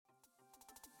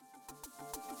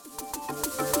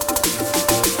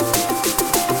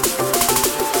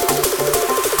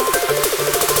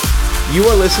You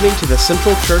are listening to the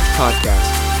Central Church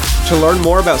Podcast. To learn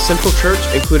more about Central Church,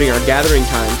 including our gathering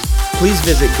times, please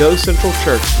visit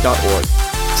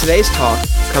gocentralchurch.org. Today's talk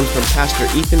comes from Pastor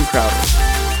Ethan Crowder.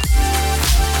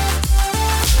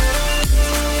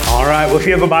 All right, well, if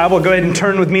you have a Bible, go ahead and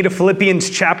turn with me to Philippians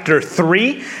chapter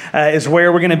 3 is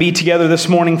where we're going to be together this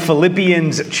morning.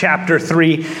 Philippians chapter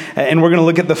 3, and we're going to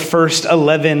look at the first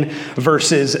 11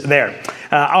 verses there.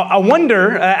 I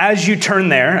wonder, as you turn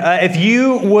there, if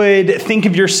you would think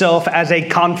of yourself as a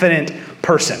confident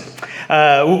person.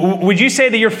 Would you say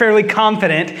that you're fairly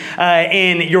confident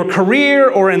in your career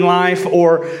or in life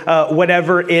or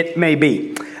whatever it may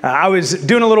be? I was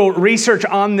doing a little research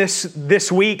on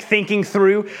this week, thinking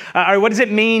through, what does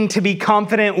it mean to be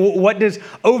confident? What does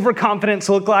overconfidence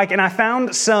look like? And I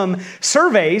found some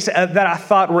surveys that I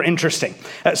thought were interesting.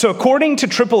 So according to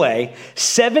AAA,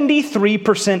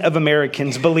 73% of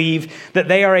Americans believe that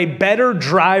they are a better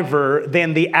driver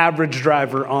than the average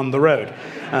driver on the road.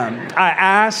 I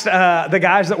asked the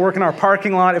guys that work in our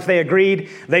parking lot if they agreed.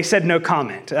 They said no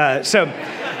comment.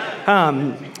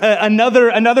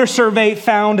 Another survey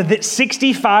found that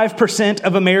 65%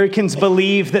 of Americans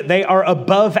believe that they are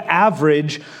above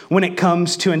average when it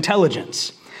comes to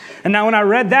intelligence. And now when I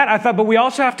read that, I thought, but we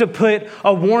also have to put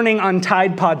a warning on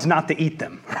Tide Pods not to eat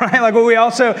them, right? Like, well, we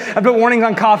also have to put warnings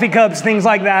on coffee cups, things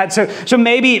like that. So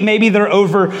maybe they're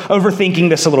overthinking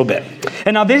this a little bit.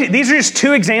 And now these are just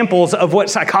two examples of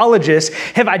what psychologists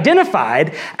have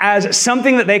identified as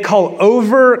something that they call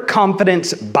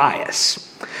overconfidence bias.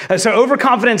 So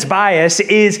overconfidence bias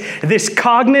is this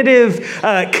cognitive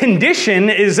condition,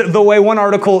 is the way one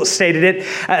article stated it,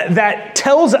 that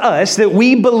tells us that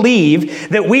we believe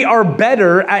that we are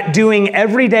better at doing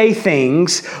everyday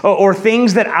things or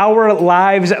things that our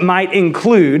lives might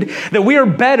include, that we are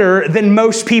better than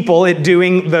most people at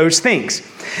doing those things.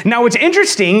 Now, what's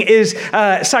interesting is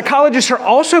psychologists are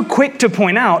also quick to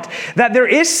point out that there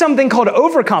is something called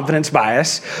overconfidence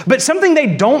bias, but something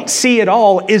they don't see at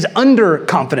all is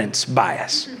underconfidence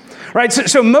bias. Right?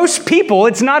 So most people,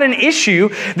 it's not an issue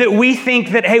that we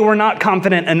think that, hey, we're not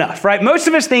confident enough, right? Most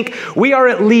of us think we are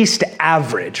at least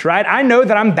average, right? I know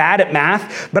that I'm bad at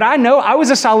math, but I know I was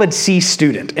a solid C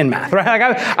student in math, right? Like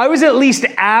I was at least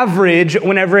average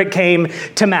whenever it came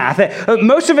to math.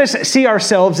 Most of us see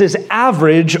ourselves as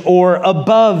average or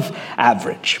above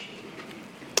average.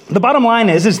 The bottom line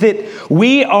is that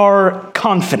we are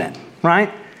confident,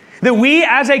 right? That we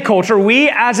as a culture, we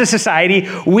as a society,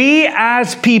 we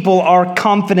as people are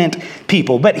confident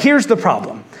people. But here's the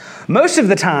problem. Most of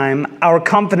the time, our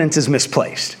confidence is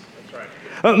misplaced.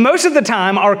 That's right. Most of the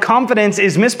time, our confidence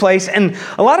is misplaced, and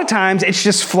a lot of times it's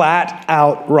just flat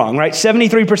out wrong, right?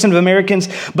 73% of Americans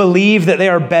believe that they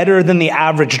are better than the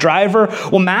average driver.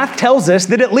 Well, math tells us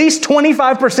that at least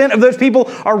 25% of those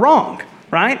people are wrong,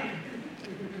 right?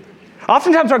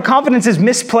 Oftentimes, our confidence is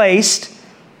misplaced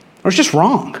or it's just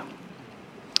wrong.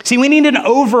 See, we need an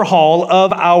overhaul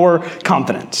of our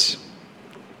confidence.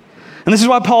 And this is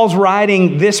why Paul's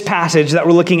writing this passage that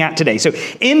we're looking at today. So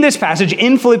in this passage,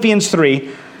 in Philippians 3,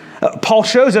 Paul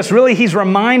shows us, really, he's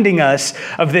reminding us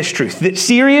of this truth, that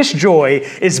serious joy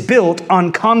is built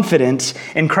on confidence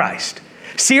in Christ.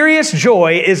 Serious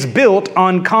joy is built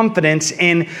on confidence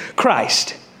in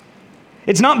Christ.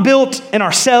 It's not built in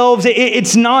ourselves.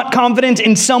 It's not confidence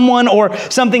in someone or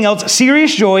something else.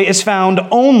 Serious joy is found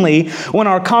only when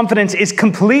our confidence is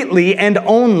completely and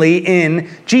only in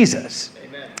Jesus.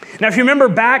 Amen. Now, if you remember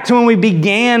back to when we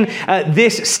began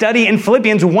this study in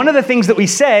Philippians, one of the things that we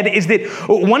said is that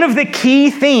one of the key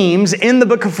themes in the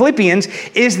book of Philippians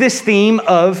is this theme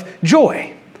of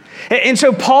joy. And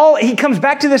so Paul, he comes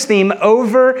back to this theme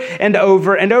over and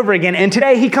over and over again. And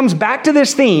today he comes back to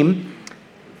this theme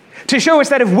to show us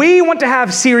that if we want to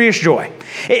have serious joy,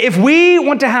 if we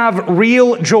want to have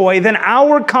real joy, then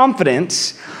our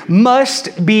confidence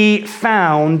must be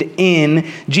found in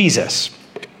Jesus.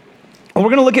 We're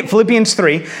going to look at Philippians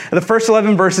 3, the first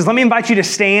 11 verses. Let me invite you to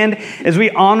stand as we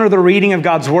honor the reading of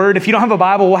God's word. If you don't have a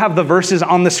Bible, we'll have the verses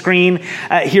on the screen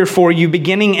here for you,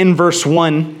 beginning in verse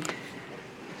 1.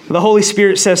 The Holy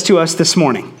Spirit says to us this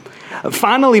morning,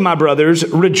 "Finally, my brothers,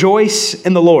 rejoice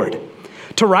in the Lord.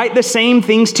 To write the same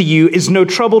things to you is no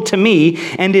trouble to me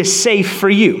and is safe for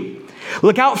you.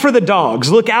 Look out for the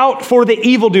dogs. Look out for the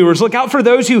evildoers. Look out for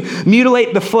those who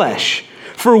mutilate the flesh.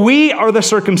 For we are the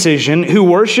circumcision who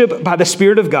worship by the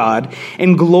Spirit of God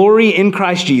and glory in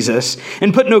Christ Jesus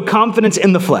and put no confidence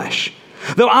in the flesh.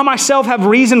 Though I myself have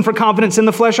reason for confidence in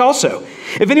the flesh also.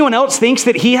 If anyone else thinks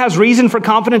that he has reason for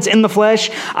confidence in the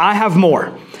flesh, I have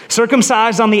more.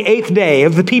 Circumcised on the 8th day,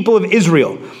 of the people of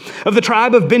Israel, of the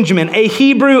tribe of Benjamin, a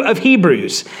Hebrew of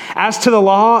Hebrews, as to the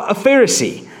law, a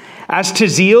Pharisee, As to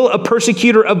zeal, a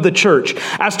persecutor of the church.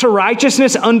 As to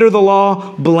righteousness under the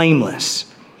law,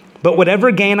 blameless. But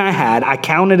whatever gain I had, I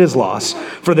counted as loss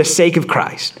for the sake of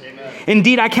Christ.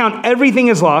 Indeed, I count everything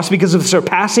as loss because of the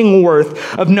surpassing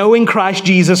worth of knowing Christ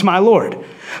Jesus my Lord.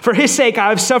 For his sake, I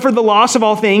have suffered the loss of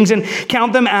all things and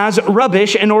count them as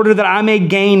rubbish in order that I may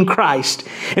gain Christ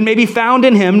and may be found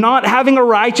in him, not having a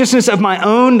righteousness of my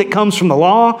own that comes from the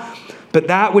law, but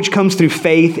that which comes through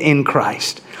faith in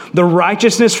Christ, the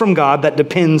righteousness from God that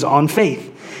depends on faith.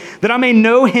 That I may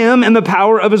know him and the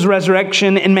power of his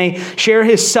resurrection and may share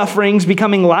his sufferings,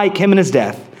 becoming like him in his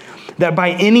death, that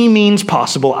by any means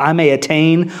possible I may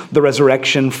attain the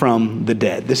resurrection from the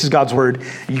dead. This is God's word.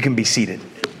 You can be seated.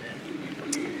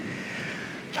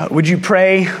 Would you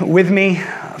pray with me?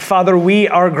 Father, we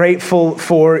are grateful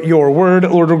for your word.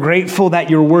 Lord, we're grateful that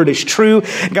your word is true.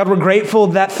 God, we're grateful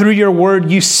that through your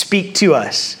word you speak to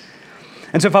us.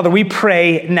 And so, Father, we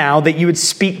pray now that you would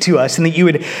speak to us and that you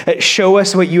would show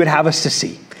us what you would have us to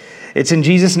see. It's in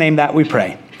Jesus' name that we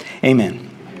pray. Amen.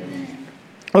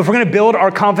 Well, if we're going to build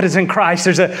our confidence in Christ,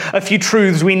 there's a few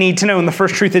truths we need to know. And the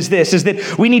first truth is this, is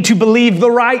that we need to believe the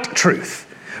right truth.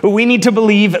 We need to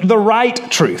believe the right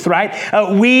truth, right?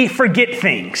 We forget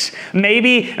things.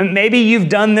 Maybe you've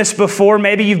done this before.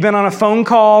 Maybe you've been on a phone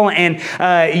call and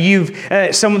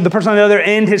the person on the other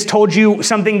end has told you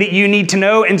something that you need to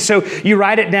know, and so you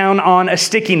write it down on a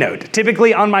sticky note.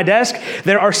 Typically on my desk,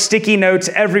 there are sticky notes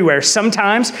everywhere.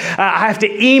 Sometimes I have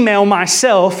to email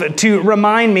myself to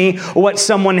remind me what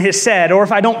someone has said, or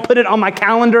if I don't put it on my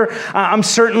calendar, I'm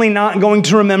certainly not going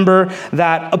to remember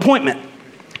that appointment.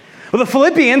 Well, the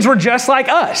Philippians were just like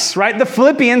us, right? The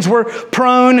Philippians were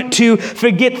prone to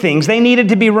forget things. They needed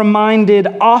to be reminded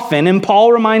often, and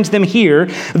Paul reminds them here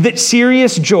that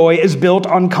serious joy is built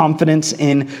on confidence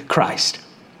in Christ.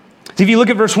 So if you look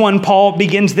at verse 1, Paul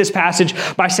begins this passage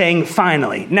by saying,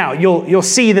 finally. Now, you'll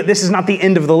see that this is not the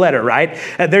end of the letter, right?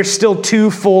 There's still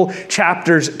 2 full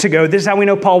chapters to go. This is how we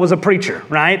know Paul was a preacher,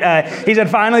 right? He said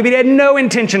finally, but he had no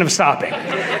intention of stopping.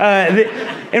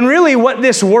 And really what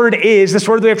this word is, this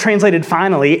word that we have translated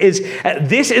finally, is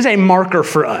this is a marker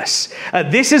for us.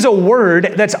 This is a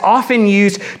word that's often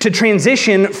used to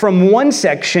transition from one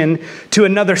section to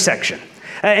another section.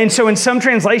 And so in some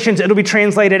translations, it'll be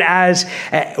translated as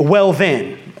well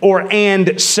then, or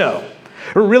and so.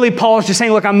 Really, Paul is just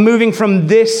saying, look, I'm moving from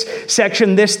this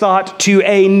section, this thought, to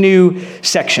a new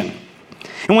section.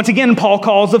 And once again, Paul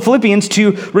calls the Philippians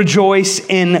to rejoice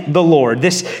in the Lord.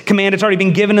 This command has already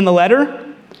been given in the letter.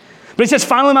 But he says,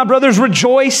 finally, my brothers,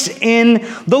 rejoice in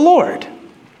the Lord.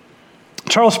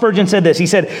 Charles Spurgeon said this. He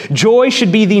said, joy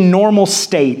should be the normal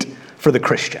state for the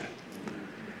Christian.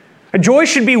 Joy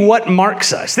should be what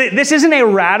marks us. This isn't a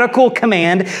radical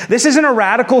command. This isn't a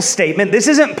radical statement. This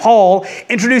isn't Paul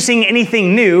introducing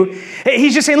anything new.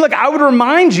 He's just saying, look, I would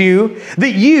remind you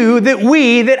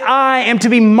that I am to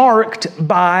be marked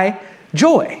by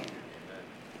joy.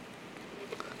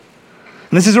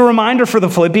 And this is a reminder for the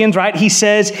Philippians, right? He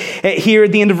says here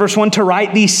at the end of verse 1, to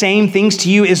write these same things to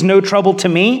you is no trouble to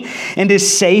me and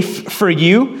is safe for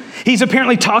you. He's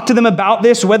apparently talked to them about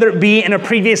this, whether it be in a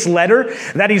previous letter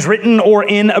that he's written or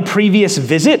in a previous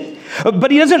visit.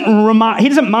 But he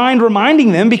doesn't mind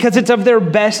reminding them because it's of their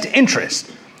best interest.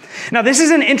 Now, this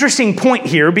is an interesting point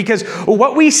here because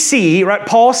what we see, right?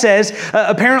 Paul says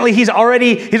apparently he's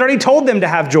already told them to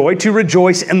have joy, to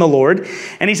rejoice in the Lord.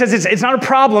 And he says it's not a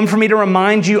problem for me to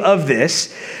remind you of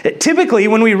this. Typically,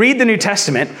 when we read the New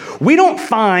Testament, we don't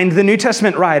find the New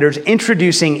Testament writers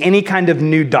introducing any kind of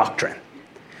new doctrine.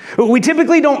 We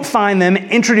typically don't find them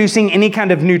introducing any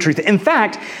kind of new truth. In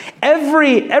fact,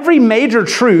 every major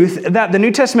truth that the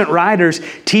New Testament writers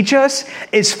teach us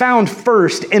is found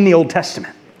first in the Old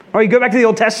Testament. Or you go back to the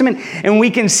Old Testament and we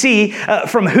can see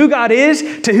from who God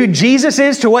is to who Jesus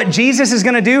is to what Jesus is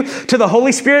going to do to the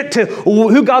Holy Spirit to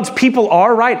who God's people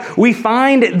are, right? We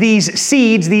find these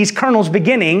seeds, these kernels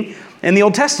beginning in the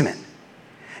Old Testament.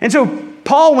 And so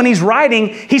Paul, when he's writing,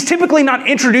 he's typically not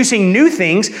introducing new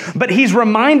things, but he's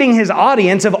reminding his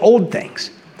audience of old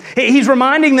things. He's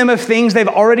reminding them of things they've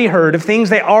already heard, of things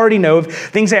they already know, of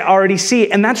things they already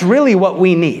see. And that's really what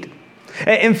we need.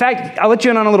 In fact, I'll let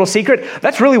you in on a little secret.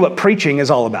 That's really what preaching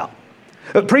is all about.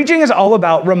 Preaching is all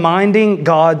about reminding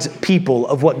God's people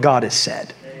of what God has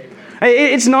said.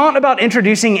 It's not about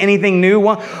introducing anything new.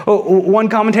 One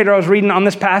commentator I was reading on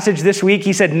this passage this week,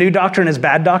 he said new doctrine is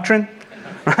bad doctrine.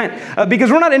 Right?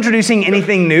 Because we're not introducing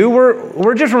anything new.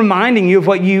 We're just reminding you of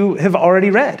what you have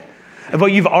already read, of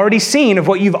what you've already seen, of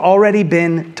what you've already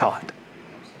been taught.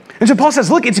 And so Paul says,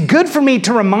 look, it's good for me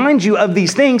to remind you of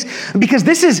these things because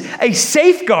this is a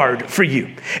safeguard for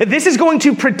you. This is going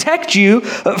to protect you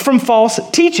from false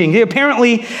teaching.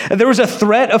 Apparently, there was a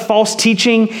threat of false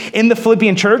teaching in the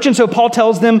Philippian church, and so Paul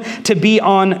tells them to be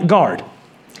on guard.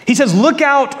 He says, look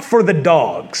out for the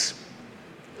dogs.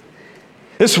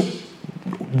 This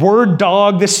word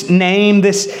dog, this name,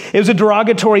 it was a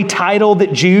derogatory title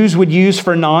that Jews would use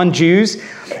for non-Jews.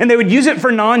 And they would use it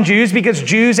for non-Jews because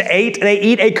Jews eat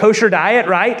a kosher diet,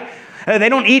 right? They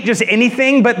don't eat just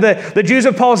anything, but the Jews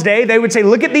of Paul's day, they would say,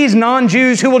 look at these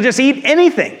non-Jews who will just eat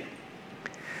anything.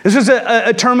 This was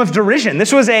a term of derision.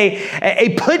 This was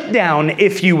a put down,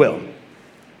 if you will.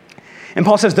 And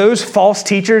Paul says those false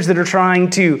teachers that are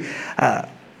trying to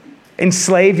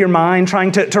enslave your mind,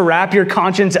 trying to wrap your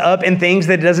conscience up in things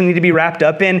that it doesn't need to be wrapped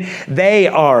up in, they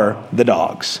are the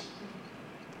dogs.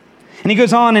 And he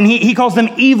goes on and he calls them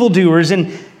evildoers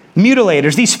and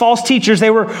mutilators. These false teachers,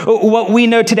 they were what we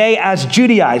know today as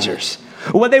Judaizers.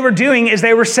 What they were doing is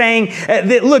they were saying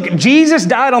that, look, Jesus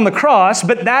died on the cross,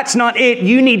 but that's not it.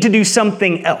 You need to do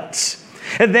something else.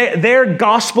 Their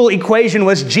gospel equation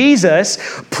was Jesus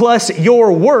plus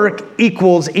your work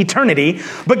equals eternity.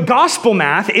 But gospel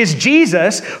math is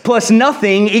Jesus plus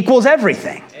nothing equals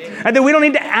everything. And that we don't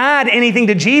need to add anything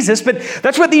to Jesus, but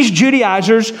that's what these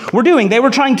Judaizers were doing. They were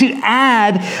trying to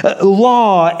add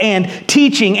law and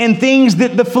teaching and things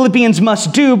that the Philippians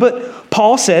must do, but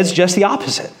Paul says just the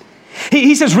opposite.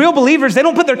 He says real believers, they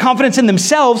don't put their confidence in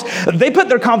themselves, they put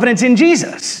their confidence in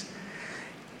Jesus.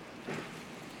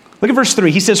 Look at verse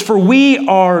 3. He says, for we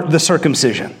are the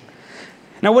circumcision.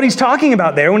 Now, what he's talking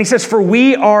about there, when he says, for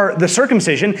we are the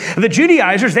circumcision, the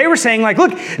Judaizers, they were saying, like,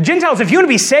 look, Gentiles, if you want to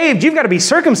be saved, you've got to be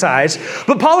circumcised.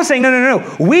 But Paul is saying,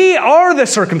 no. We are the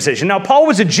circumcision. Now, Paul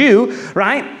was a Jew,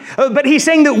 right? But he's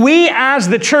saying that we as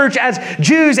the church, as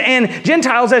Jews and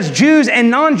Gentiles, as Jews and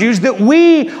non-Jews, that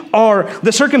we are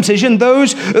the circumcision,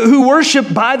 those who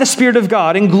worship by the Spirit of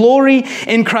God and glory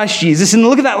in Christ Jesus. And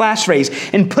look at that last phrase,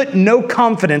 and put no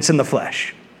confidence in the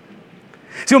flesh.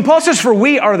 See, when Paul says, for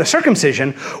we are the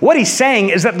circumcision, what he's saying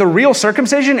is that the real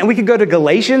circumcision, and we could go to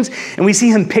Galatians, and we see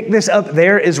him pick this up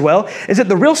there as well, is that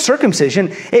the real circumcision,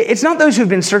 it's not those who've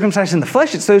been circumcised in the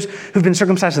flesh, it's those who've been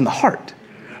circumcised in the heart.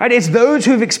 Right? It's those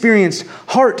who've experienced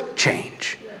heart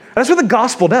change. That's what the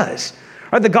gospel does.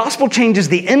 Right? The gospel changes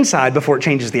the inside before it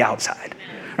changes the outside.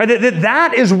 Right?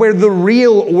 That is where the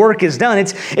real work is done.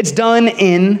 It's done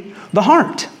in the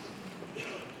heart.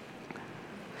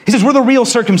 He says, we're the real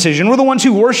circumcision. We're the ones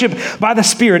who worship by the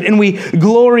Spirit, and we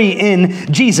glory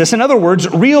in Jesus. In other words,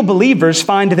 real believers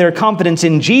find their confidence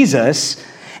in Jesus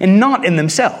and not in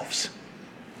themselves.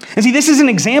 And see, this is an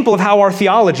example of how our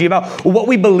theology about what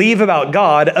we believe about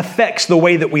God affects the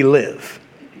way that we live.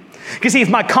 Because see, if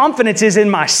my confidence is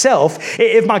in myself,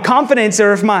 if my confidence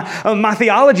or if my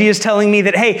theology is telling me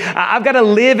that, hey, I've got to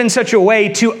live in such a way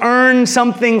to earn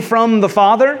something from the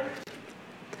Father,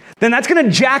 then that's going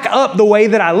to jack up the way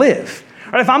that I live.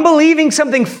 Right? If I'm believing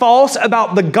something false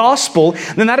about the gospel,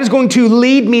 then that is going to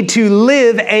lead me to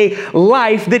live a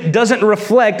life that doesn't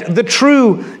reflect the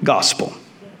true gospel.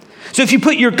 So if you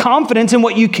put your confidence in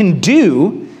what you can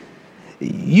do,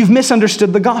 you've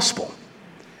misunderstood the gospel.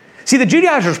 See, the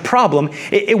Judaizers' problem,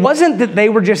 it wasn't that they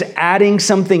were just adding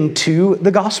something to the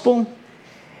gospel.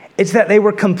 It's that they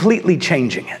were completely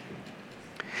changing it.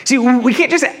 See, we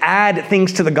can't just add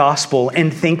things to the gospel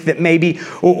and think that maybe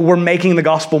we're making the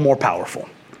gospel more powerful.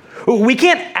 We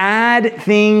can't add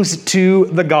things to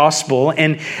the gospel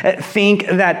and think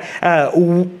that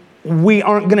we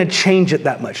aren't going to change it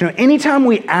that much. Anytime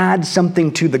we add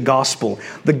something to the gospel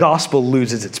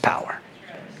loses its power.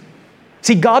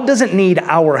 See, God doesn't need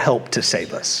our help to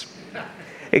save us.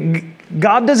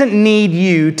 God doesn't need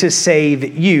you to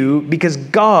save you because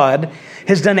God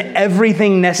has done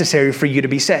everything necessary for you to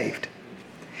be saved.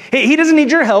 He doesn't need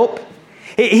your help.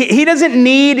 He doesn't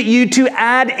need you to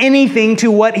add anything to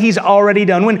what he's already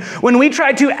done. When we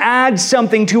try to add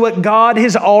something to what God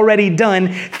has already done,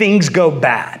 things go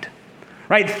bad,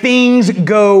 right? Things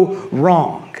go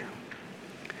wrong.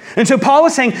 And so Paul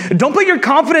is saying, don't put your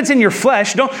confidence in your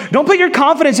flesh. Don't put your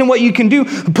confidence in what you can do.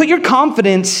 Put your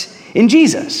confidence in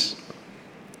Jesus.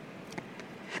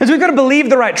 And so we've got to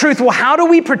believe the right truth. Well, how do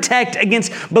we protect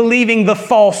against believing the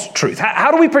false truth?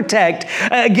 How do we protect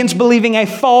against believing a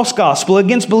false gospel,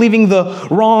 against believing the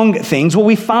wrong things? Well,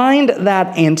 we find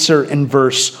that answer in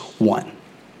verse 1.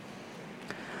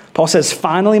 Paul says,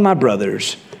 finally, my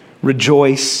brothers,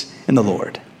 rejoice in the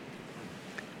Lord.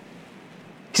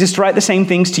 He says to write the same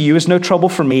things to you is no trouble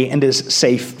for me and is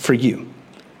safe for you.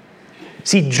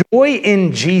 See, joy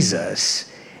in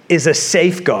Jesus is a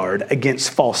safeguard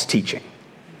against false teaching.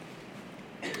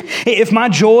 If my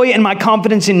joy and my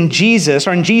confidence in Jesus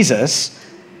are in Jesus,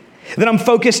 then I'm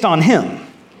focused on him.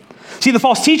 See, the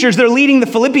false teachers, they're leading the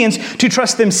Philippians to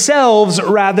trust themselves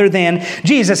rather than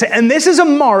Jesus. And this is a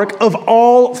mark of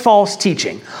all false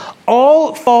teaching.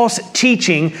 All false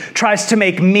teaching tries to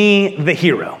make me the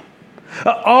hero.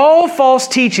 All false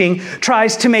teaching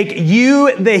tries to make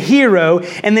you the hero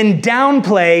and then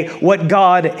downplay what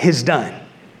God has done.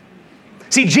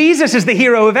 See, Jesus is the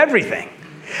hero of everything.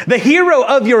 The hero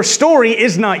of your story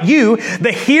is not you.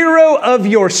 The hero of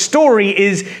your story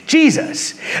is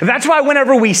Jesus. That's why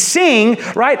whenever we sing,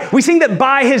 right, we sing that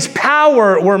by his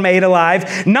power we're made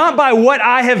alive, not by what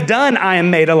I have done I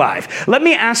am made alive. Let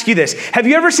me ask you this. Have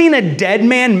you ever seen a dead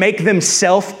man make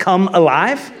themselves come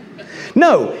alive?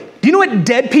 No. Do you know what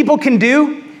dead people can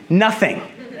do? Nothing,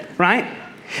 right?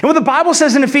 And what the Bible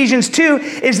says in Ephesians 2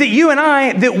 is that you and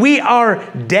I, that we are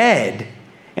dead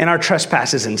in our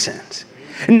trespasses and sins.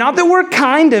 Not that we're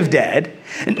kind of dead,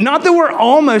 not that we're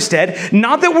almost dead,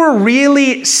 not that we're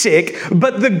really sick,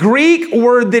 but the Greek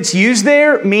word that's used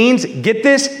there means, get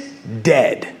this,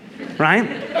 dead, right?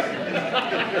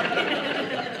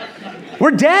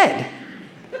 We're dead.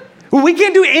 We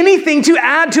can't do anything to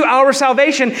add to our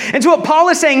salvation. And so what Paul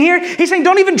is saying here, he's saying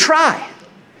don't even try.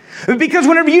 Because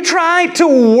whenever you try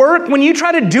to work, when you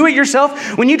try to do it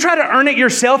yourself, when you try to earn it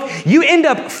yourself, you end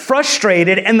up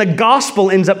frustrated and the gospel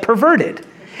ends up perverted.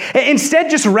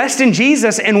 Instead, just rest in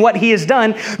Jesus and what he has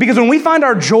done. Because when we find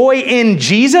our joy in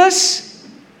Jesus,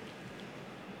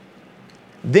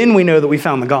 then we know that we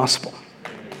found the gospel.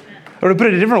 Or to put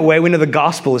it a different way, we know the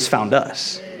gospel has found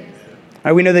us.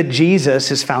 Right? We know that Jesus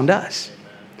has found us.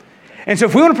 And so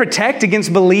if we want to protect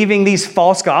against believing these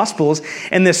false gospels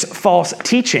and this false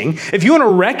teaching, if you want to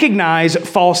recognize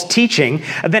false teaching,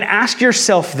 then ask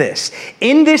yourself this.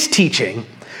 In this teaching,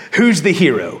 who's the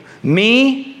hero?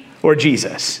 Me or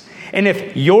Jesus? And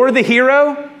if you're the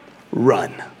hero,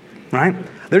 run, right?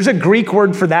 There's a Greek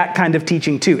word for that kind of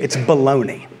teaching too. It's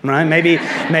baloney, right?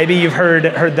 Maybe you've heard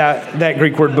that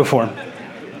Greek word before.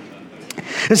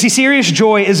 See, serious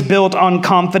joy is built on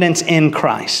confidence in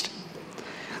Christ.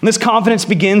 And this confidence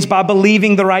begins by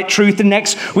believing the right truth. And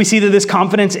next, we see that this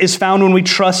confidence is found when we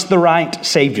trust the right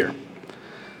Savior.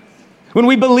 When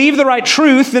we believe the right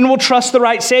truth, then we'll trust the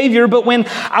right Savior. But when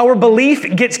our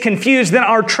belief gets confused, then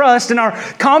our trust and our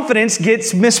confidence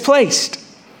gets misplaced.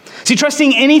 See,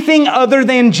 trusting anything other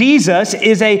than Jesus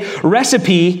is a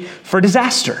recipe for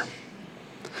disaster.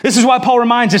 This is why Paul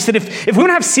reminds us that if we want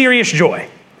to have serious joy,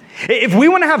 if we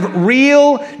want to have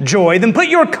real joy, then put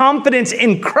your confidence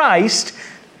in Christ,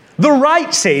 the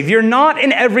right Savior, not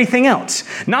in everything else.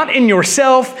 Not in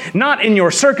yourself, not in your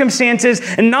circumstances,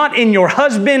 and not in your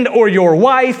husband or your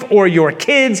wife or your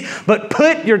kids, but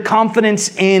put your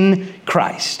confidence in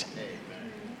Christ.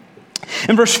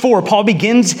 In verse 4, Paul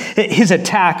begins his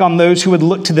attack on those who would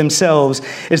look to themselves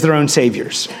as their own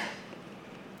saviors.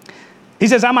 He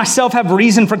says, I myself have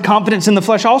reason for confidence in the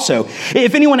flesh also.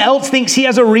 If anyone else thinks he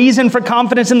has a reason for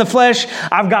confidence in the flesh,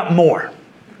 I've got more.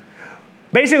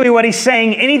 Basically what he's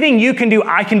saying, anything you can do,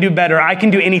 I can do better. I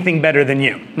can do anything better than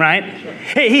you, right?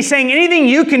 He's saying anything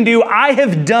you can do, I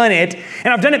have done it, and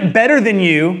I've done it better than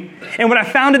you. And what I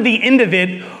found at the end of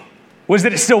it was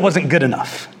that it still wasn't good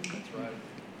enough.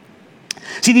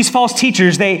 See, these false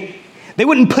teachers, they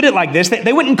wouldn't put it like this.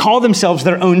 They wouldn't call themselves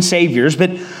their own saviors, but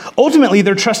ultimately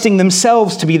they're trusting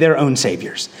themselves to be their own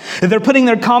saviors. They're putting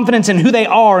their confidence in who they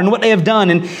are and what they have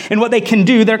done and what they can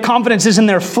do. Their confidence is in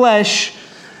their flesh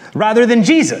rather than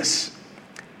Jesus.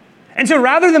 And so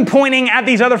rather than pointing at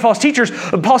these other false teachers,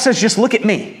 Paul says, just look at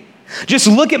me. Just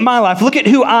look at my life. Look at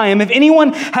who I am. If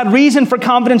anyone had reason for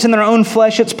confidence in their own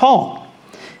flesh, it's Paul.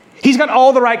 He's got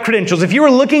all the right credentials. If you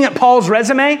were looking at Paul's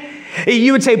resume,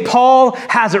 you would say Paul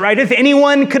has it, right? If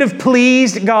anyone could have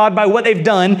pleased God by what they've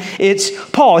done, it's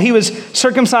Paul. He was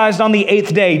circumcised on the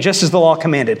 8th day, just as the law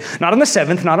commanded. Not on the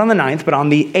 7th, not on the 9th, but on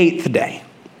the 8th day.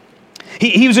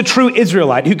 He was a true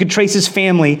Israelite who could trace his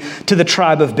family to the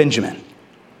tribe of Benjamin.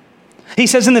 He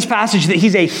says in this passage that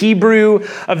he's a Hebrew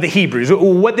of the Hebrews.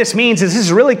 What this means is this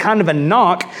is really kind of a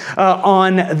knock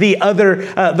on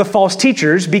the false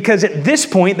teachers, because at this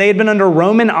point they had been under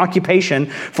Roman occupation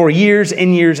for years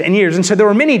and years and years. And so there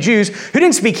were many Jews who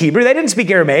didn't speak Hebrew. They didn't speak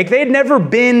Aramaic. They had never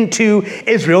been to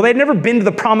Israel. They had never been to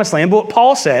the promised land. But what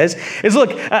Paul says is,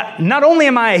 look, not only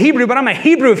am I a Hebrew, but I'm a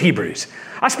Hebrew of Hebrews.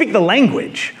 I speak the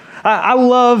language. I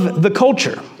love the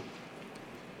culture.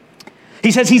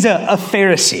 He says he's a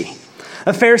Pharisee.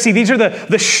 A Pharisee, these are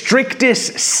the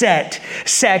strictest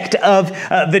sect of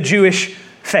the Jewish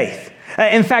faith.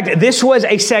 In fact, this was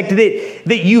a sect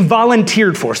that you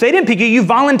volunteered for. So they didn't pick you, you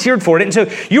volunteered for it. And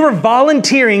so you were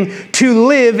volunteering to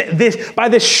live this by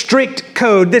this strict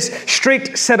code, this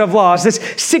strict set of laws, this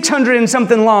 600 and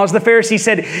something laws. The Pharisees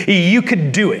said you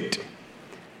could do it.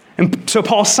 And so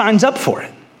Paul signs up for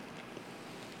it.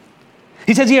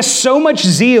 He says he has so much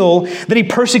zeal that he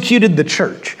persecuted the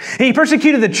church. And he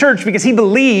persecuted the church because he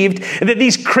believed that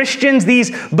these Christians,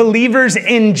 these believers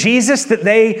in Jesus, that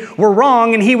they were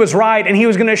wrong and he was right, and he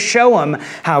was going to show them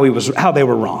how they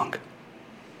were wrong.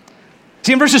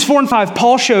 See, in verses 4 and 5,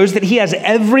 Paul shows that he has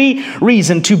every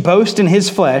reason to boast in his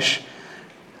flesh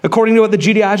according to what the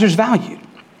Judaizers valued.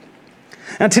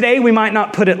 Now, today we might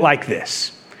not put it like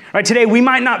this. Right? Today we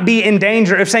might not be in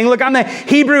danger of saying, look, I'm the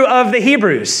Hebrew of the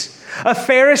Hebrews, a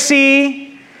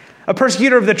Pharisee, a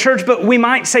persecutor of the church, but we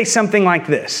might say something like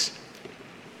this.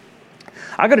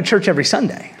 I go to church every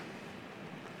Sunday.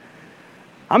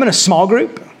 I'm in a small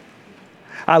group.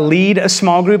 I lead a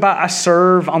small group. I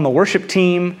serve on the worship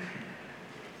team.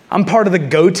 I'm part of the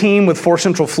Go team with Force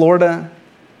Central Florida.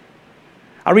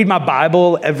 I read my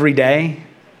Bible every day.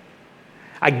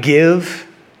 I give.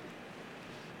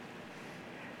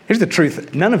 Here's the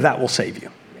truth. None of that will save you.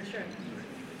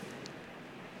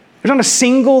 There's not a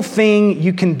single thing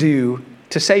you can do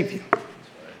to save you.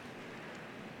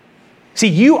 See,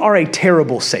 you are a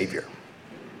terrible Savior.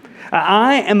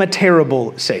 I am a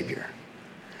terrible Savior.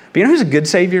 But you know who's a good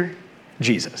Savior?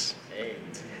 Jesus.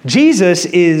 Jesus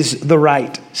is the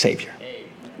right Savior.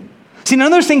 See, none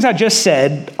of those things I just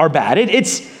said are bad.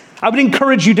 I would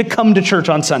encourage you to come to church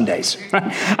on Sundays.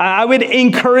 Right? I would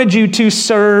encourage you to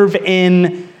serve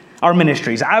in our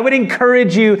ministries. I would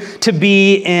encourage you to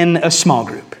be in a small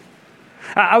group.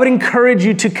 I would encourage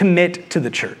you to commit to the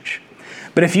church.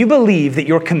 But if you believe that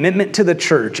your commitment to the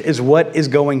church is what is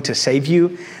going to save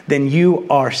you, then you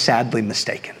are sadly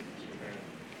mistaken.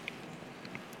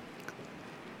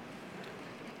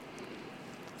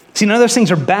 See, none of those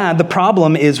things are bad. The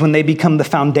problem is when they become the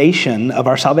foundation of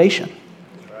our salvation.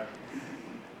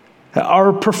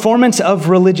 Our performance of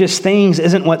religious things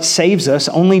isn't what saves us.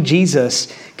 Only Jesus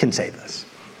can save us.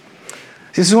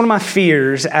 This is one of my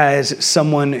fears as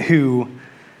someone who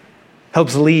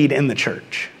helps lead in the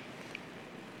church,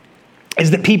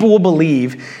 is that people will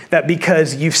believe that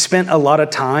because you've spent a lot of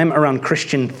time around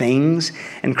Christian things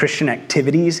and Christian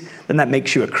activities, then that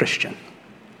makes you a Christian.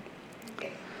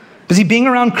 But see, being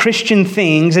around Christian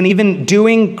things and even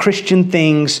doing Christian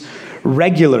things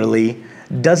regularly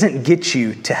doesn't get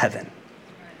you to heaven.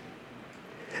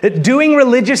 Doing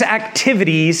religious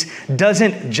activities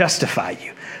doesn't justify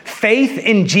you. Faith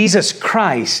in Jesus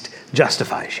Christ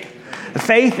justifies you.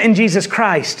 Faith in Jesus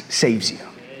Christ saves you.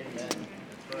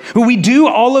 We do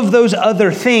all of those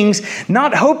other things,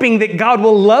 not hoping that God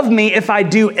will love me if I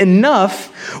do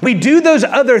enough. We do those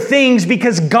other things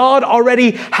because God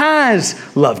already has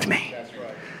loved me.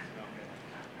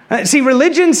 See,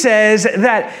 religion says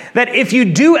that if you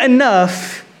do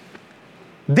enough,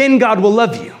 then God will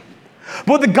love you. But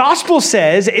what the gospel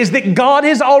says is that God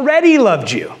has already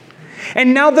loved you.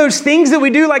 And now those things that we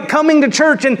do, like coming to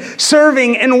church and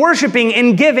serving and worshiping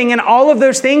and giving and all of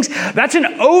those things, that's an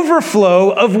overflow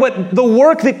of what the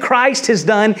work that Christ has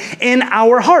done in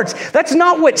our hearts. That's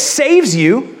not what saves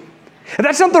you.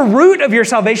 That's not the root of your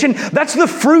salvation. That's the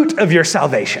fruit of your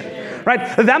salvation.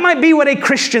 Right? That might be what a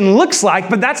Christian looks like,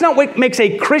 but that's not what makes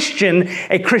a Christian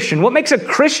a Christian. What makes a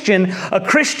Christian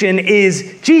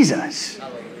is Jesus.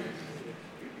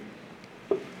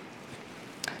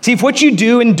 See, if what you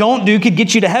do and don't do could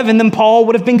get you to heaven, then Paul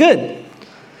would have been good.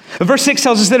 Verse 6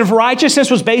 tells us that if righteousness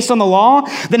was based on the law,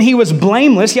 then he was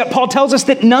blameless. Yet Paul tells us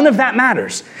that none of that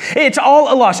matters. It's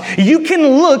all a loss. You can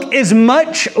look as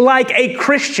much like a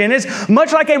Christian, as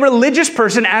much like a religious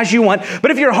person as you want,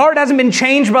 but if your heart hasn't been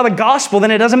changed by the gospel,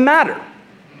 then it doesn't matter.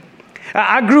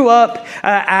 I grew up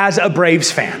as a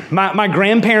Braves fan. My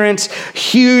grandparents,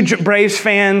 huge Braves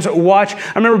fans,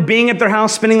 I remember being at their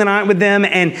house, spending the night with them,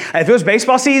 and if it was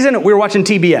baseball season, we were watching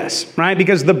TBS, right?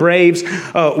 Because the Braves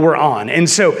were on. And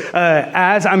so,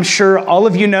 as I'm sure all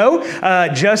of you know,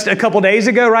 just a couple days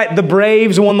ago, right, the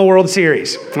Braves won the World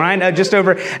Series, right?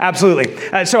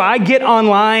 Absolutely. So I get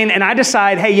online and I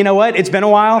decide, hey, you know what? It's been a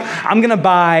while. I'm going to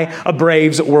buy a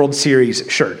Braves World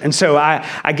Series shirt. And so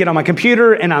I get on my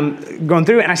computer and I'm going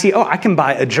through and I see, I can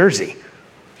buy a jersey.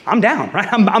 I'm down, right?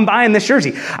 I'm buying this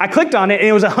jersey. I clicked on it and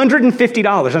it was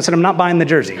 $150. I said, I'm not buying the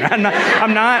jersey. I'm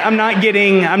not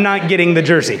getting the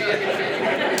jersey.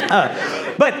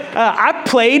 But I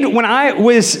played, when I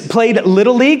played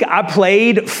Little League, I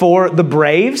played for the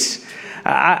Braves.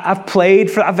 I've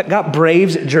got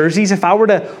Braves jerseys. If I were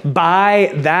to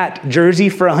buy that jersey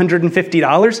for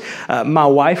 $150, my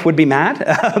wife would be mad.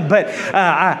 But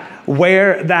I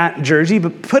wear that jersey.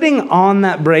 But putting on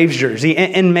that Braves jersey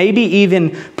and maybe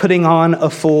even putting on a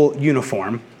full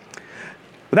uniform,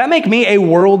 would that make me a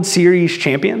World Series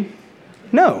champion?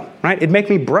 No, right? It'd make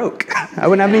me broke. I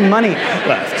wouldn't have any money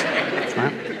left.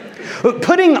 Right? But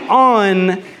putting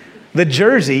on the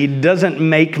jersey doesn't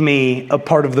make me a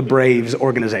part of the Braves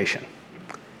organization.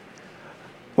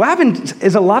 What happens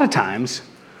is a lot of times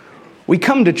we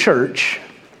come to church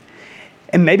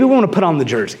and maybe we want to put on the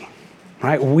jersey,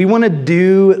 right? We want to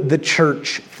do the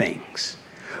church things.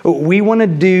 We want to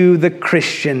do the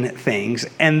Christian things.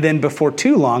 And then before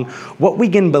too long, what we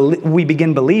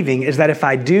begin believing is that if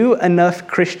I do enough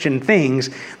Christian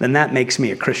things, then that makes me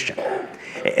a Christian.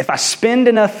 If I spend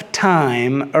enough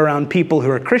time around people who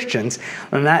are Christians,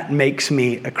 then that makes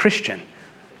me a Christian.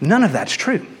 None of that's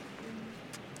true.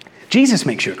 Jesus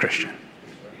makes you a Christian.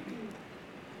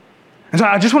 And so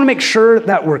I just want to make sure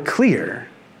that we're clear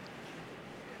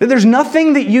that there's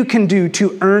nothing that you can do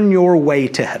to earn your way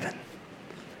to heaven.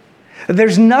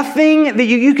 There's nothing that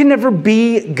you can never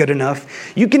be good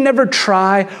enough. You can never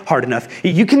try hard enough.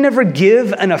 You can never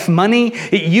give enough money.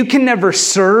 You can never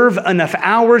serve enough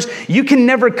hours. You can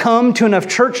never come to enough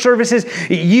church services.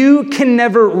 You can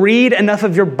never read enough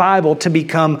of your Bible to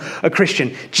become a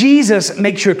Christian. Jesus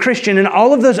makes you a Christian, and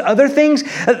all of those other things,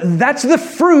 that's the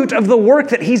fruit of the work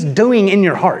that He's doing in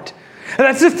your heart.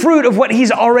 That's the fruit of what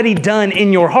He's already done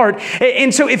in your heart.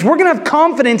 And so if we're going to have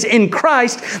confidence in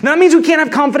Christ, that means we can't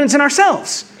have confidence in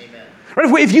ourselves. Amen.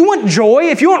 Right? If you want joy,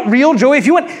 if you want real joy, if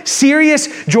you want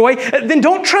serious joy, then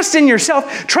don't trust in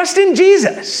yourself. Trust in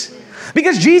Jesus.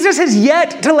 Because Jesus has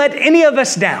yet to let any of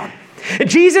us down.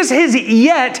 Jesus has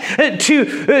yet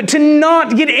to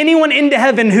not get anyone into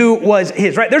heaven who was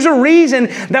His, right? There's a reason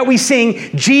that we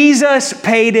sing, Jesus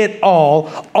paid it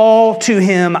all to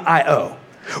Him I owe.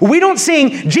 We don't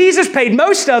sing, Jesus paid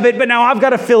most of it, but now I've got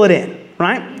to fill it in,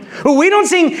 right? We don't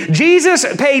sing, Jesus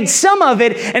paid some of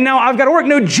it, and now I've got to work.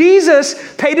 No,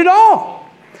 Jesus paid it all.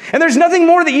 And there's nothing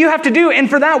more that you have to do. And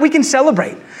for that, we can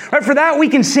celebrate. Right? For that, we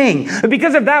can sing.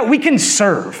 Because of that, we can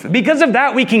serve. Because of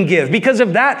that, we can give. Because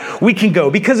of that, we can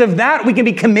go. Because of that, we can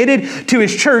be committed to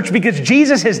His church, because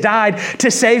Jesus has died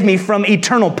to save me from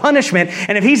eternal punishment.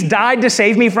 And if He's died to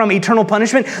save me from eternal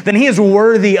punishment, then He is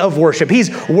worthy of worship.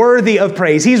 He's worthy of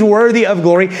praise. He's worthy of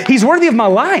glory. He's worthy of my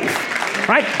life.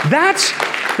 Right? That's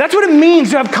what it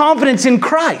means to have confidence in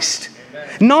Christ,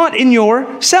 not in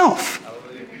yourself.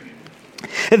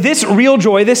 This real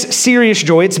joy, this serious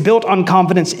joy, it's built on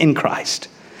confidence in Christ.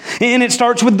 And it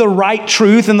starts with the right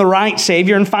truth and the right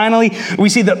Savior. And finally, we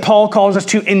see that Paul calls us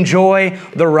to enjoy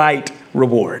the right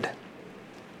reward.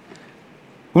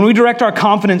 When we direct our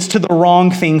confidence to the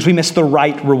wrong things, we miss the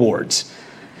right rewards.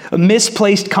 A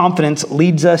misplaced confidence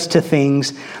leads us to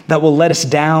things that will let us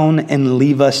down and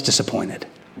leave us disappointed.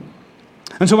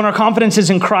 And so when our confidence is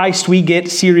in Christ, we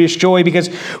get serious joy because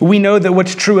we know that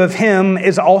what's true of Him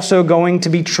is also going to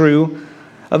be true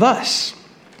of us.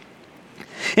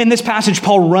 In this passage,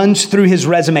 Paul runs through his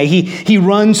resume. He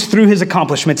runs through his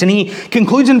accomplishments, and he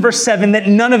concludes in verse 7 that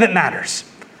none of it matters.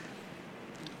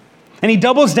 And he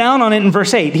doubles down on it in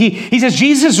verse 8. He says,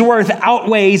 Jesus' worth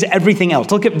outweighs everything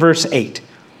else. Look at verse 8.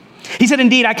 He said,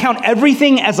 indeed, I count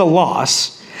everything as a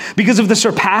loss because of the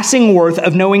surpassing worth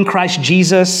of knowing Christ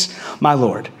Jesus, my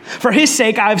Lord. For His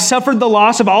sake, I have suffered the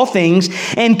loss of all things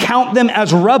and count them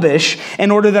as rubbish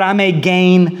in order that I may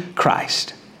gain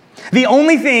Christ. The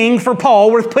only thing for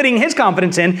Paul worth putting his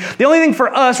confidence in, the only thing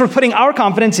for us worth putting our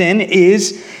confidence in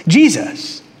is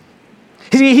Jesus.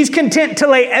 He's content to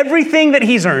lay everything that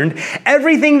he's earned,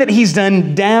 everything that he's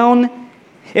done down,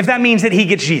 if that means that he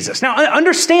gets Jesus. Now,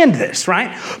 understand this,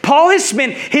 right? Paul has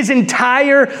spent his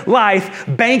entire life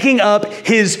banking up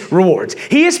his rewards.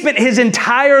 He has spent his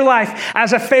entire life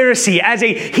as a Pharisee, as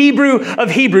a Hebrew of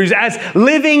Hebrews, as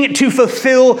living to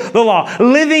fulfill the law,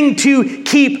 living to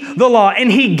keep the law.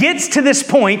 And he gets to this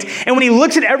point, and when he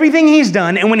looks at everything he's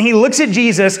done, and when he looks at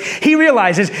Jesus, he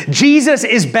realizes Jesus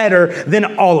is better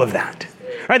than all of that.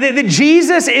 Right? That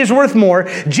Jesus is worth more.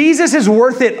 Jesus is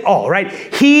worth it all, right?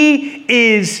 He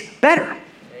is better.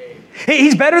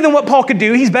 He's better than what Paul could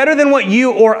do. He's better than what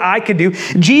you or I could do.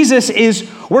 Jesus is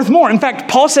worth more. In fact,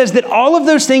 Paul says that all of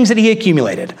those things that he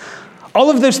accumulated, all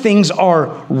of those things are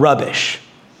rubbish.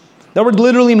 That word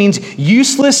literally means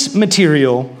useless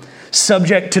material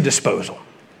subject to disposal.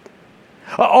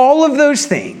 All of those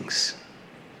things,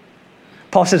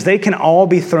 Paul says they can all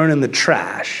be thrown in the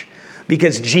trash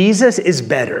because Jesus is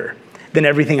better than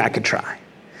everything I could try.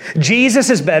 Jesus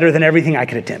is better than everything I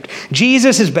could attempt.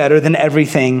 Jesus is better than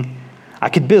everything I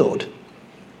could build.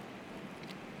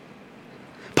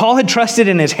 Paul had trusted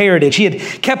in his heritage. He had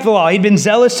kept the law. He'd been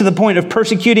zealous to the point of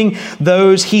persecuting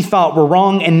those he thought were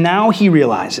wrong. And now he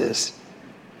realizes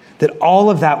that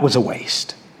all of that was a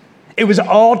waste. It was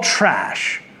all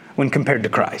trash when compared to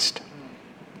Christ.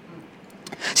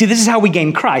 See, this is how we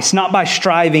gain Christ, not by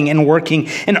striving and working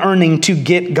and earning to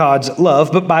get God's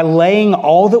love, but by laying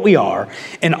all that we are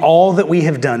and all that we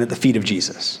have done at the feet of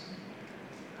Jesus.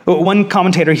 One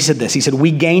commentator, he said this. He said,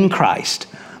 we gain Christ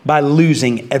by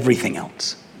losing everything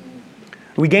else.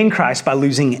 We gain Christ by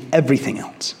losing everything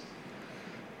else.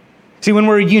 See, when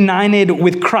we're united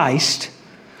with Christ,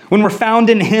 when we're found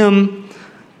in him,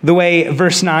 the way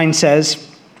verse 9 says,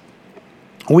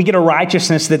 we get a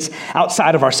righteousness that's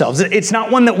outside of ourselves. It's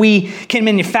not one that we can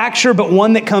manufacture, but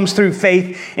one that comes through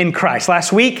faith in Christ.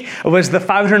 Last week was the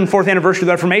 504th anniversary of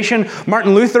the Reformation.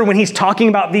 Martin Luther, when he's talking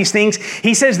about these things,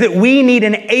 he says that we need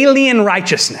an alien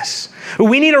righteousness.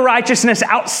 We need a righteousness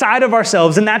outside of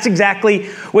ourselves, and that's exactly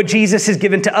what Jesus has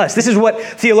given to us. This is what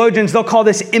theologians, they'll call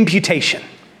this imputation.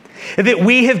 That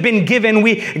we have been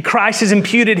given, Christ has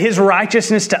imputed his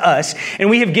righteousness to us, and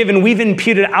we've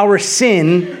imputed our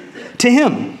sin to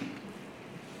him.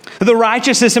 The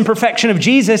righteousness and perfection of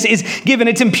Jesus is given,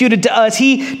 it's imputed to us.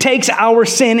 He takes our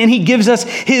sin and he gives us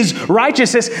his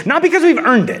righteousness, not because we've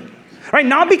earned it, right?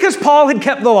 Not because Paul had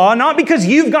kept the law, not because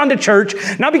you've gone to church,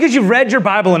 not because you've read your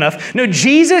Bible enough. No,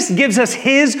 Jesus gives us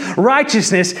his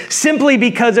righteousness simply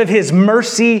because of his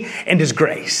mercy and his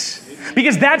grace.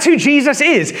 Because that's who Jesus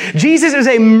is. Jesus is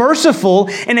a merciful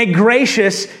and a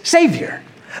gracious Savior.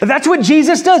 That's what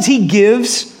Jesus does. He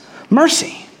gives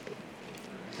mercy.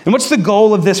 And what's the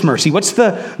goal of this mercy? What's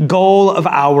the goal of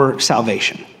our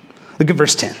salvation? Look at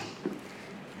verse 10.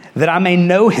 That I may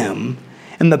know him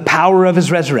in the power of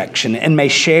his resurrection and may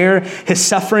share his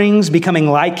sufferings, becoming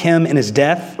like him in his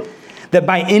death, that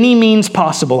by any means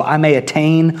possible I may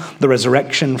attain the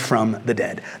resurrection from the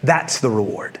dead. That's the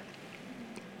reward.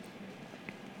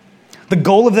 The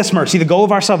goal of this mercy, the goal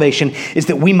of our salvation, is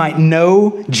that we might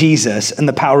know Jesus and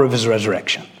the power of his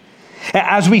resurrection.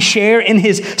 As we share in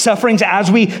his sufferings,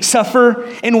 as we suffer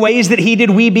in ways that he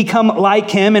did, we become like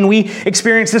him and we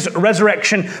experience this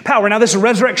resurrection power. Now, this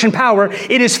resurrection power,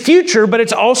 it is future, but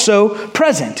it's also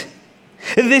present.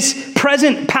 This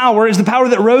present power is the power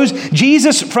that rose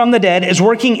Jesus from the dead, is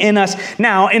working in us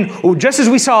now. And just as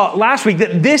we saw last week,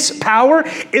 that this power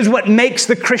is what makes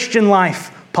the Christian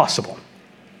life possible.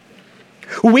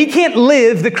 We can't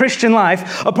live the Christian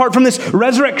life apart from this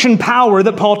resurrection power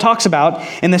that Paul talks about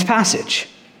in this passage.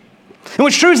 And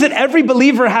what's true is that every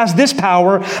believer has this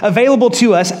power available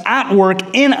to us at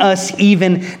work in us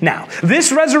even now.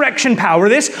 This resurrection power,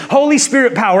 this Holy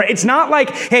Spirit power, it's not like,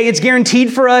 hey, it's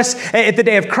guaranteed for us at the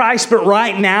day of Christ, but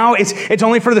right now it's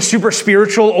only for the super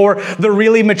spiritual or the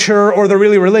really mature or the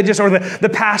really religious or the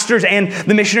pastors and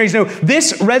the missionaries. No,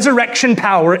 this resurrection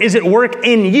power is at work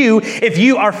in you if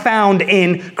you are found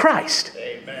in Christ.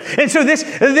 And so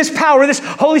this power, this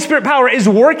Holy Spirit power is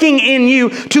working in you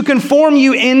to conform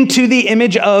you into the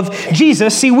image of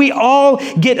Jesus. See, we all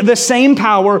get the same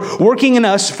power working in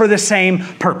us for the same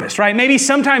purpose, right? Maybe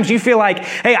sometimes you feel like,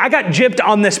 hey, I got gypped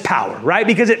on this power, right?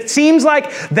 Because it seems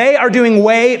like they are doing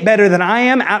way better than I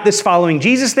am at this following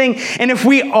Jesus thing. And if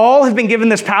we all have been given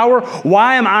this power,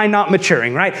 why am I not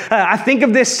maturing, right? I think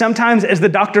of this sometimes as the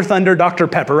Dr. Thunder, Dr.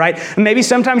 Pepper, right? Maybe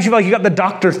sometimes you feel like you got the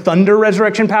Dr. Thunder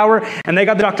resurrection power and they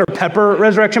got the Dr. Pepper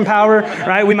resurrection power,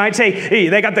 right? We might say, hey,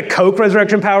 they got the Coke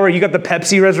resurrection power, you got the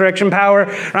Pepsi resurrection power,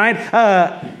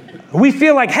 right? We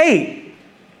feel like, hey,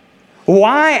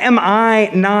 why am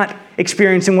I not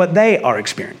experiencing what they are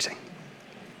experiencing?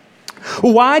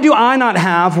 Why do I not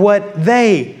have what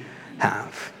they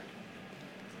have?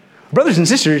 Brothers and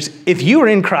sisters, if you are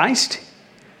in Christ,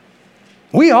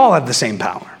 we all have the same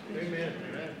power. Amen.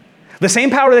 The same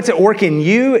power that's at work in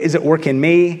you is at work in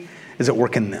me, is at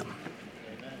work in them.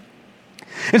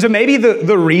 And so maybe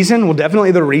the reason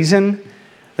that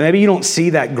maybe you don't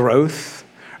see that growth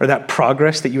or that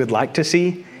progress that you would like to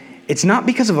see, it's not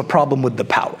because of a problem with the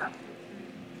power.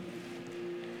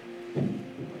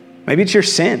 Maybe it's your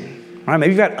sin, right?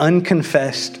 Maybe you've got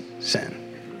unconfessed sin.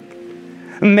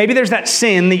 Maybe there's that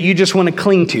sin that you just want to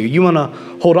cling to, you want to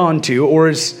hold on to, or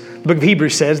as the book of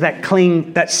Hebrews says,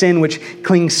 that sin which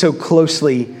clings so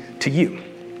closely to you.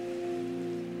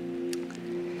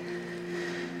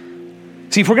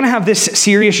 See, if we're going to have this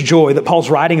serious joy that Paul's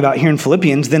writing about here in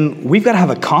Philippians, then we've got to have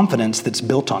a confidence that's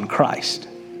built on Christ.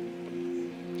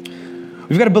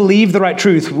 We've got to believe the right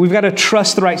truth. We've got to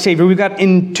trust the right Savior. We've got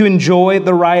to enjoy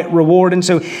the right reward. And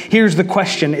so here's the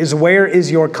question is, where is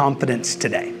your confidence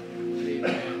today?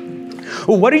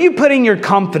 Well, what are you putting your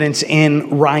confidence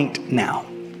in right now?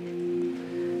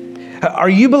 Are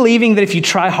you believing that if you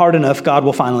try hard enough, God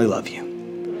will finally love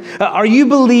you? Are you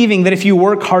believing that if you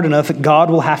work hard enough, God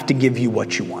will have to give you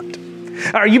what you want?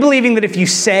 Are you believing that if you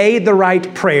say the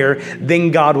right prayer,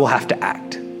 then God will have to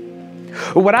act?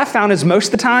 What I found is most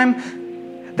of the time,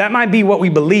 that might be what we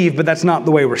believe, but that's not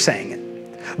the way we're saying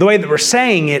it. The way that we're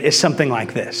saying it is something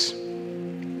like this.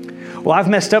 Well, I've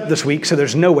messed up this week, so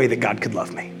there's no way that God could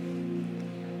love me.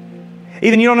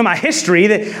 Even you don't know my history,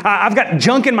 that I've got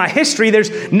junk in my history.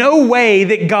 There's no way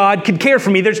that God could care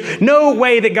for me. There's no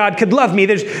way that God could love me.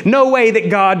 There's no way that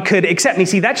God could accept me.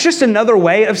 See, that's just another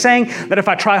way of saying that if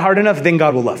I try hard enough, then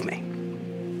God will love me.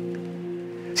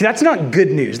 See, that's not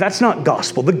good news. That's not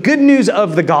gospel. The good news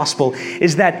of the gospel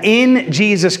is that in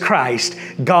Jesus Christ,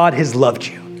 God has loved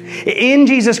you. In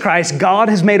Jesus Christ, God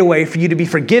has made a way for you to be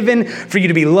forgiven, for you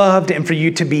to be loved, and for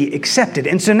you to be accepted.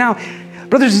 And so now,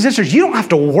 brothers and sisters, you don't have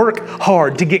to work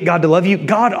hard to get God to love you.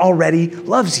 God already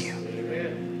loves you.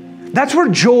 That's where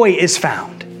joy is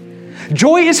found.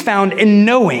 Joy is found in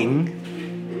knowing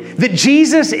that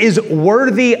Jesus is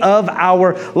worthy of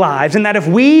our lives, and that if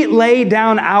we lay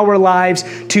down our lives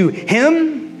to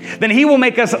Him, then He will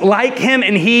make us like Him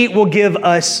and He will give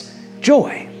us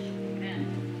joy.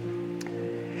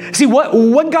 See,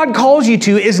 what God calls you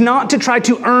to is not to try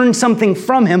to earn something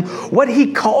from Him. What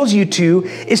He calls you to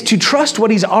is to trust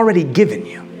what He's already given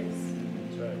you.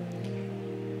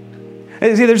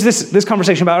 See, there's this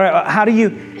conversation about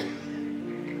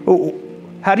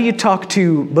how do you talk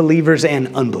to believers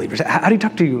and unbelievers? How do you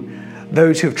talk to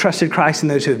those who have trusted Christ and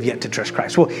those who have yet to trust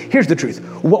Christ? Well, here's the truth.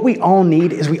 What we all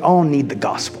need is we all need the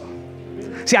gospel.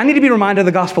 See, I need to be reminded of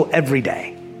the gospel every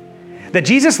day. That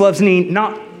Jesus loves me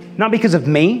not because of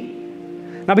me,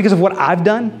 not because of what I've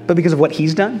done, but because of what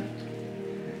He's done.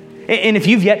 And if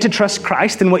you've yet to trust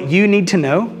Christ, then what you need to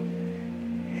know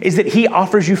is that He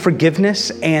offers you forgiveness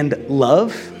and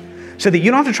love so that you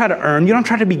don't have to try to earn, you don't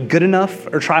try to be good enough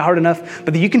or try hard enough,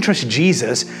 but that you can trust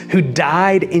Jesus who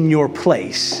died in your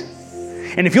place.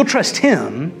 And if you'll trust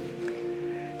Him,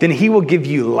 then He will give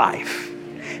you life.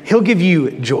 He'll give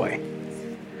you joy.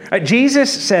 Right?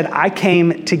 Jesus said, I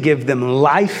came to give them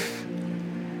life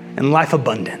and life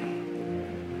abundant.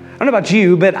 I don't know about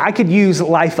you, but I could use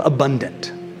life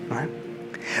abundant. Right?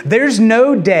 There's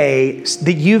no day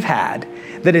that you've had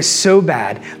that is so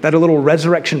bad that a little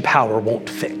resurrection power won't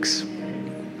fix.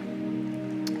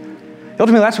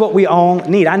 Ultimately, that's what we all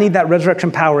need. I need that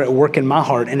resurrection power at work in my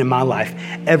heart and in my life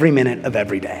every minute of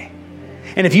every day.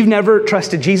 And if you've never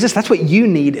trusted Jesus, that's what you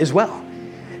need as well.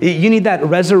 You need that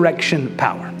resurrection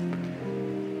power.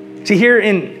 See, here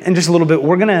in just a little bit,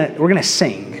 we're gonna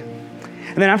sing.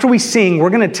 And then after we sing,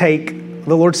 we're gonna take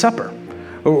the Lord's Supper.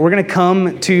 We're gonna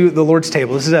come to the Lord's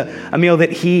table. This is a meal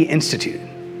that He instituted.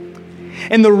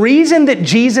 And the reason that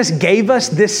Jesus gave us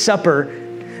this supper,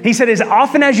 He said, as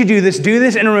often as you do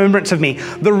this in remembrance of me.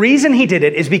 The reason He did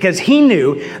it is because He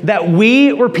knew that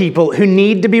we were people who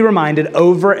need to be reminded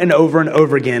over and over and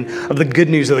over again of the good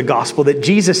news of the gospel, that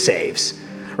Jesus saves,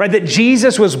 right? That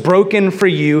Jesus was broken for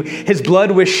you. His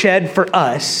blood was shed for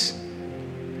us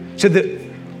so that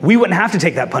we wouldn't have to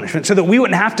take that punishment, so that we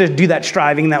wouldn't have to do that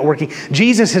striving, that working.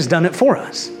 Jesus has done it for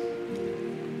us.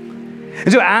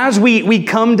 And so as we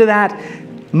come to that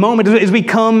moment, as we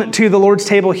come to the Lord's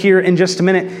table here in just a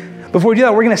minute, before we do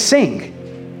that, we're going to sing.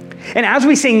 And as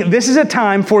we sing, this is a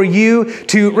time for you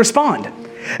to respond.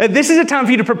 This is a time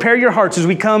for you to prepare your hearts as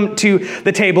we come to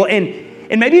the table.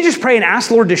 And maybe you just pray and ask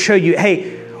the Lord to show you,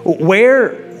 hey,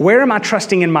 where am I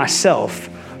trusting in myself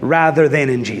rather than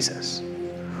in Jesus?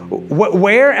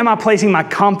 Where am I placing my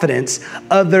confidence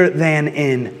other than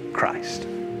in Christ?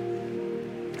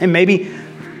 And maybe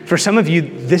for some of you,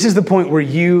 this is the point where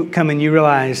you come and you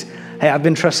realize, hey, I've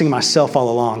been trusting myself all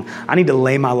along. I need to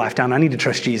lay my life down. I need to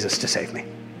trust Jesus to save me.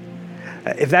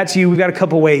 If that's you, we've got a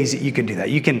couple ways that you can do that.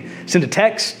 You can send a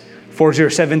text,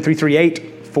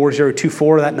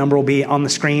 407-338-4024. That number will be on the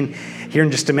screen here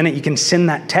in just a minute. You can send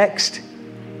that text,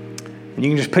 and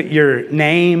you can just put your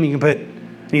name. You can put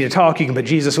need to talk. You can put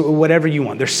Jesus, whatever you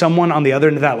want. There's someone on the other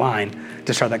end of that line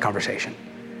to start that conversation.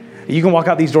 You can walk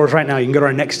out these doors right now. You can go to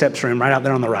our Next Steps room right out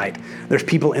there on the right. There's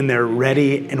people in there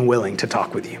ready and willing to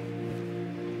talk with you.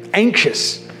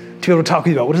 Anxious to be able to talk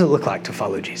with you about what does it look like to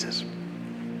follow Jesus.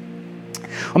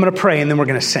 I'm going to pray and then we're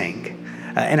going to sing.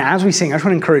 And as we sing, I just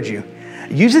want to encourage you,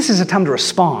 use this as a time to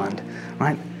respond,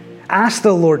 right? Ask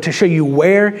the Lord to show you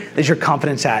where is your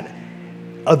confidence at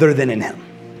other than in Him.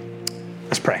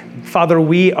 Let's pray. Father,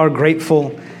 we are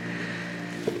grateful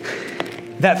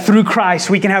that through Christ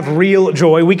we can have real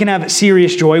joy, we can have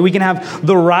serious joy, we can have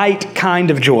the right kind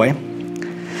of joy.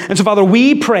 And so, Father,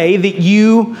 we pray that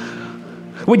you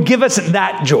would give us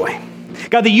that joy.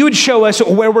 God, that you would show us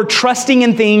where we're trusting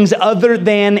in things other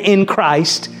than in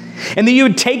Christ, and that you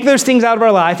would take those things out of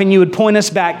our life and you would point us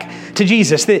back to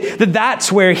Jesus.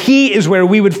 That's where he is where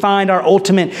we would find our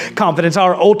ultimate confidence,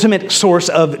 our ultimate source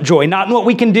of joy. Not in what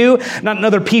we can do, not in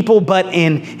other people, but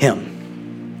in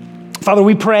him. Father,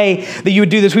 we pray that you would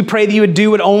do this. We pray that you would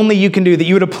do what only you can do, that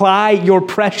you would apply your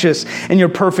precious and your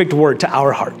perfect word to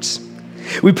our hearts.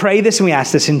 We pray this and we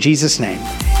ask this in Jesus' name.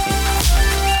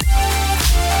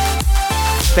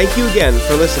 Thank you again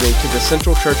for listening to the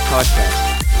Central Church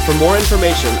Podcast. For more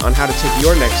information on how to take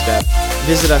your next step,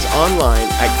 visit us online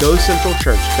at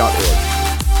gocentralchurch.org.